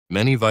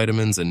Many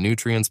vitamins and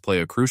nutrients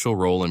play a crucial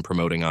role in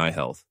promoting eye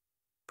health,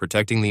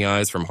 protecting the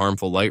eyes from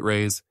harmful light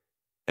rays,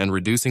 and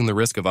reducing the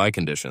risk of eye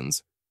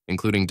conditions,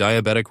 including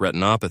diabetic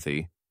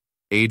retinopathy,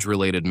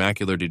 age-related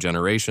macular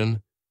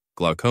degeneration,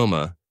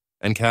 glaucoma,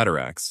 and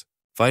cataracts.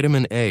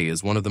 Vitamin A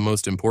is one of the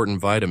most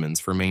important vitamins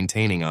for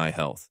maintaining eye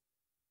health.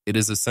 It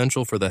is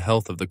essential for the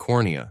health of the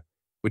cornea,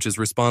 which is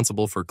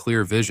responsible for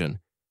clear vision,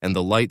 and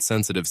the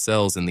light-sensitive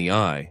cells in the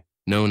eye,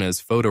 known as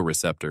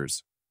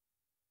photoreceptors.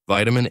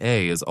 Vitamin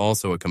A is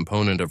also a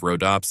component of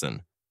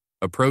rhodopsin,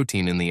 a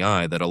protein in the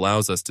eye that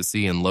allows us to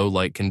see in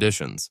low-light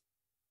conditions.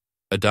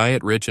 A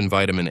diet rich in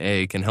vitamin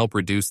A can help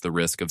reduce the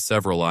risk of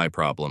several eye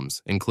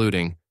problems,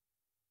 including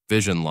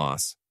vision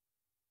loss,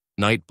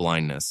 night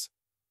blindness,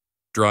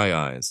 dry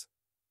eyes,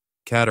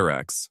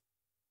 cataracts,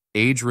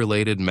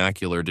 age-related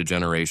macular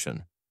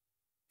degeneration.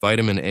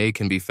 Vitamin A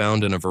can be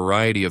found in a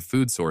variety of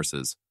food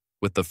sources,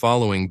 with the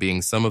following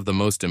being some of the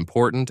most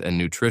important and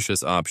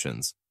nutritious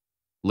options: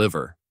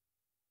 liver,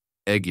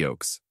 egg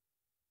yolks,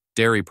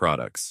 dairy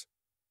products,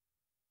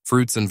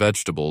 fruits and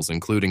vegetables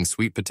including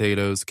sweet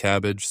potatoes,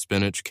 cabbage,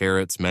 spinach,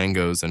 carrots,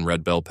 mangoes, and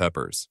red bell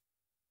peppers.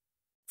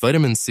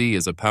 Vitamin C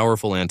is a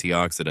powerful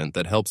antioxidant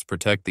that helps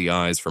protect the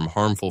eyes from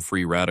harmful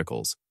free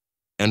radicals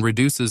and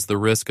reduces the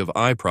risk of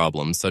eye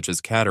problems such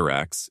as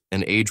cataracts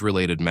and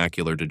age-related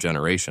macular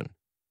degeneration.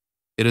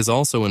 It is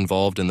also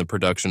involved in the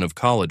production of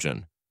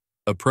collagen,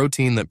 a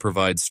protein that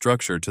provides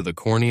structure to the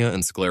cornea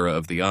and sclera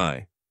of the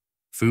eye.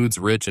 Foods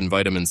rich in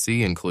vitamin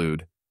C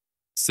include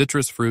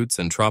citrus fruits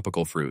and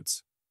tropical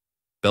fruits,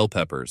 bell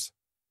peppers,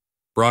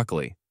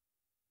 broccoli,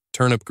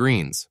 turnip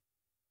greens,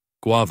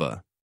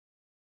 guava.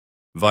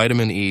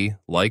 Vitamin E,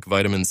 like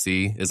vitamin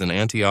C, is an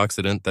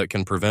antioxidant that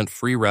can prevent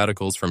free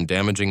radicals from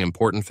damaging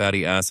important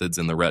fatty acids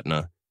in the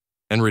retina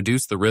and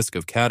reduce the risk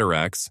of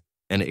cataracts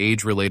and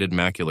age-related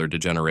macular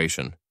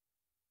degeneration.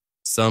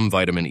 Some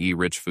vitamin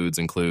E-rich foods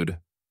include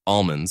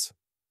almonds,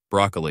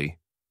 broccoli,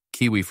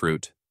 kiwi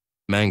fruit,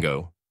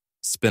 mango,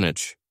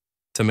 spinach,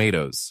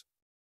 tomatoes.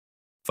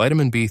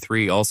 Vitamin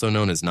B3, also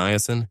known as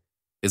niacin,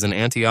 is an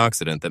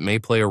antioxidant that may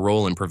play a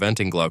role in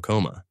preventing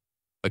glaucoma,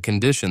 a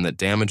condition that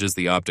damages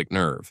the optic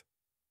nerve.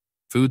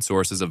 Food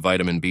sources of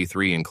vitamin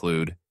B3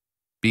 include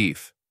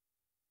beef,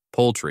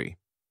 poultry,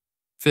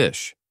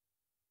 fish,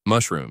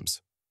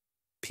 mushrooms,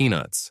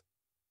 peanuts,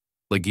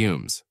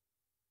 legumes.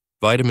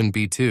 Vitamin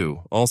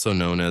B2, also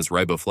known as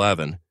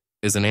riboflavin,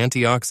 is an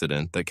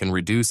antioxidant that can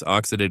reduce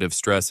oxidative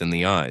stress in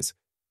the eyes,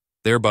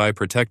 thereby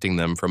protecting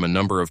them from a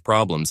number of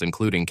problems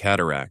including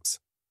cataracts.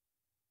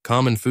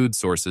 Common food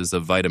sources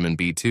of vitamin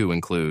B2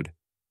 include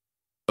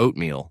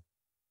oatmeal,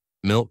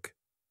 milk,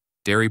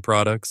 dairy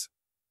products,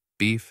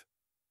 beef,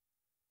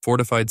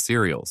 fortified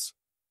cereals.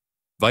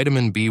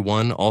 Vitamin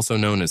B1, also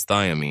known as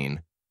thiamine,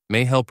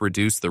 may help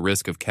reduce the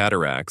risk of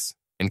cataracts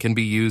and can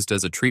be used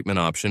as a treatment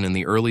option in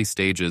the early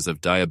stages of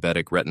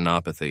diabetic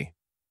retinopathy.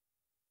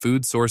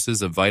 Food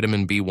sources of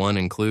vitamin B1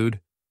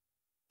 include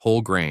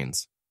whole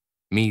grains,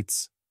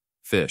 meats,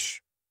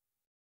 fish.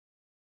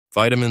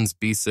 Vitamins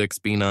B6,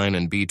 B9,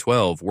 and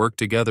B12 work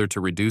together to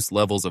reduce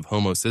levels of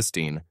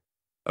homocysteine,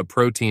 a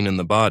protein in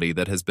the body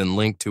that has been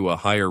linked to a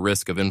higher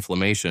risk of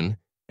inflammation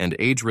and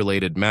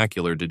age-related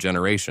macular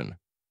degeneration.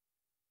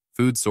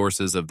 Food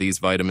sources of these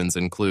vitamins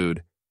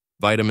include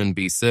vitamin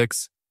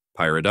B6,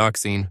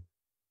 pyridoxine,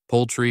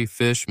 poultry,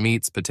 fish,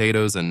 meats,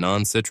 potatoes, and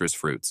non-citrus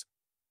fruits,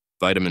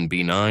 vitamin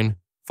B9,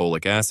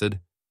 folic acid,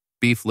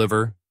 beef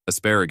liver,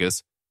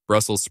 asparagus,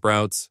 Brussels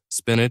sprouts,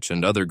 spinach,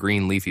 and other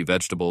green leafy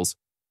vegetables,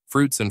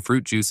 fruits and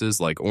fruit juices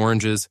like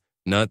oranges,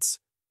 nuts,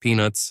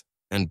 peanuts,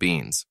 and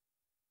beans.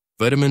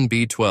 Vitamin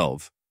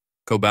B12,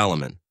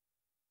 cobalamin,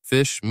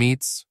 fish,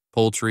 meats,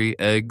 poultry,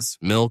 eggs,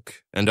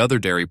 milk, and other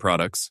dairy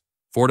products,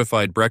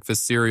 fortified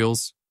breakfast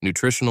cereals,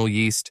 nutritional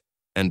yeast,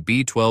 and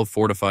B12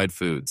 fortified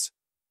foods.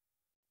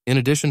 In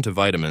addition to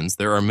vitamins,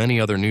 there are many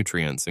other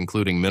nutrients,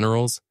 including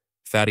minerals,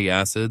 fatty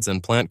acids,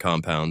 and plant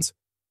compounds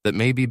that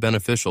may be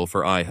beneficial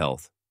for eye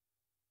health.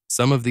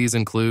 Some of these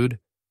include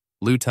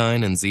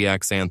lutein and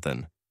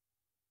zeaxanthin.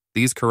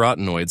 These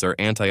carotenoids are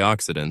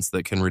antioxidants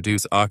that can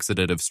reduce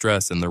oxidative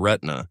stress in the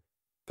retina,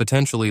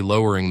 potentially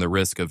lowering the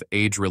risk of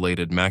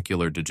age-related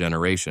macular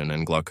degeneration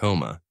and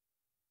glaucoma.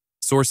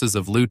 Sources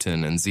of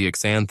lutein and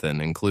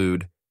zeaxanthin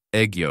include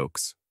egg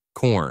yolks,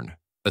 corn,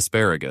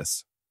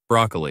 asparagus,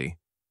 broccoli,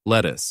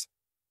 lettuce,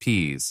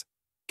 peas,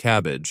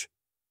 cabbage,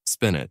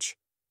 spinach.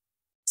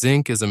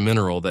 Zinc is a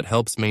mineral that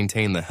helps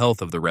maintain the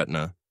health of the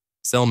retina,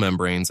 cell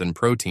membranes, and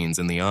proteins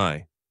in the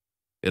eye.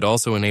 It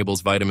also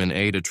enables vitamin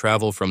A to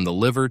travel from the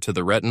liver to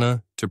the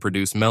retina to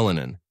produce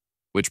melanin,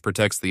 which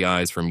protects the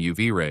eyes from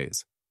UV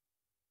rays.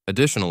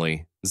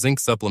 Additionally, zinc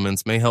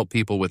supplements may help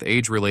people with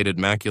age-related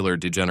macular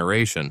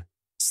degeneration,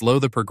 slow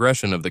the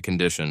progression of the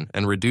condition,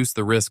 and reduce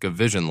the risk of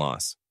vision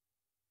loss.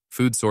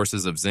 Food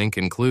sources of zinc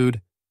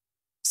include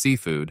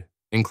seafood,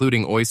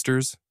 including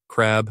oysters,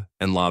 crab,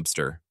 and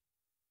lobster,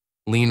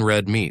 lean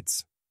red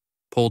meats,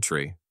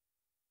 poultry,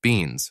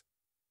 beans,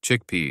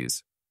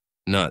 chickpeas,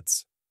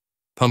 nuts,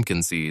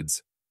 pumpkin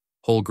seeds,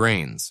 whole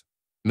grains,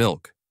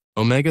 milk,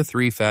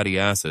 Omega-3 fatty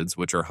acids,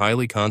 which are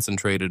highly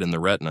concentrated in the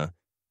retina,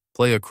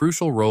 play a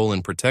crucial role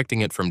in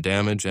protecting it from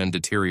damage and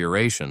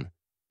deterioration,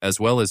 as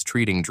well as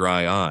treating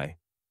dry eye.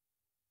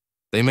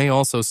 They may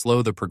also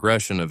slow the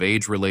progression of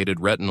age-related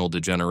retinal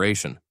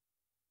degeneration,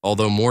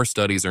 although more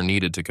studies are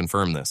needed to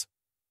confirm this.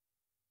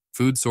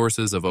 Food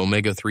sources of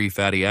omega-3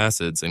 fatty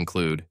acids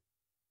include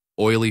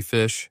oily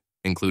fish,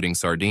 including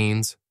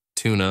sardines,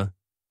 tuna,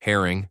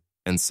 herring,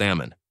 and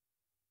salmon,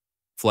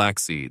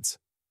 flax seeds,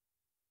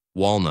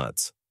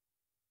 walnuts,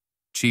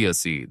 chia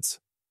seeds.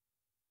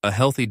 A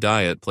healthy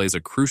diet plays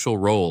a crucial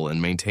role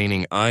in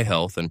maintaining eye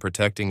health and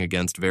protecting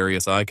against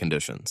various eye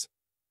conditions.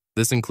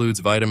 This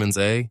includes vitamins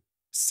A,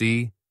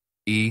 C,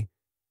 E,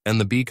 and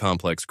the B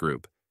complex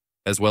group,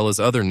 as well as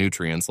other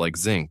nutrients like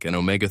zinc and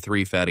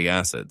omega-3 fatty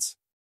acids.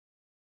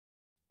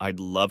 I'd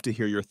love to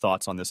hear your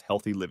thoughts on this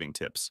healthy living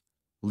tips.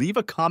 Leave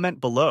a comment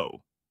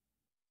below.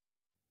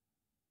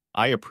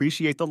 I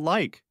appreciate the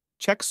like.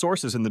 Check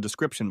sources in the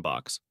description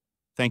box.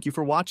 Thank you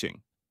for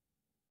watching.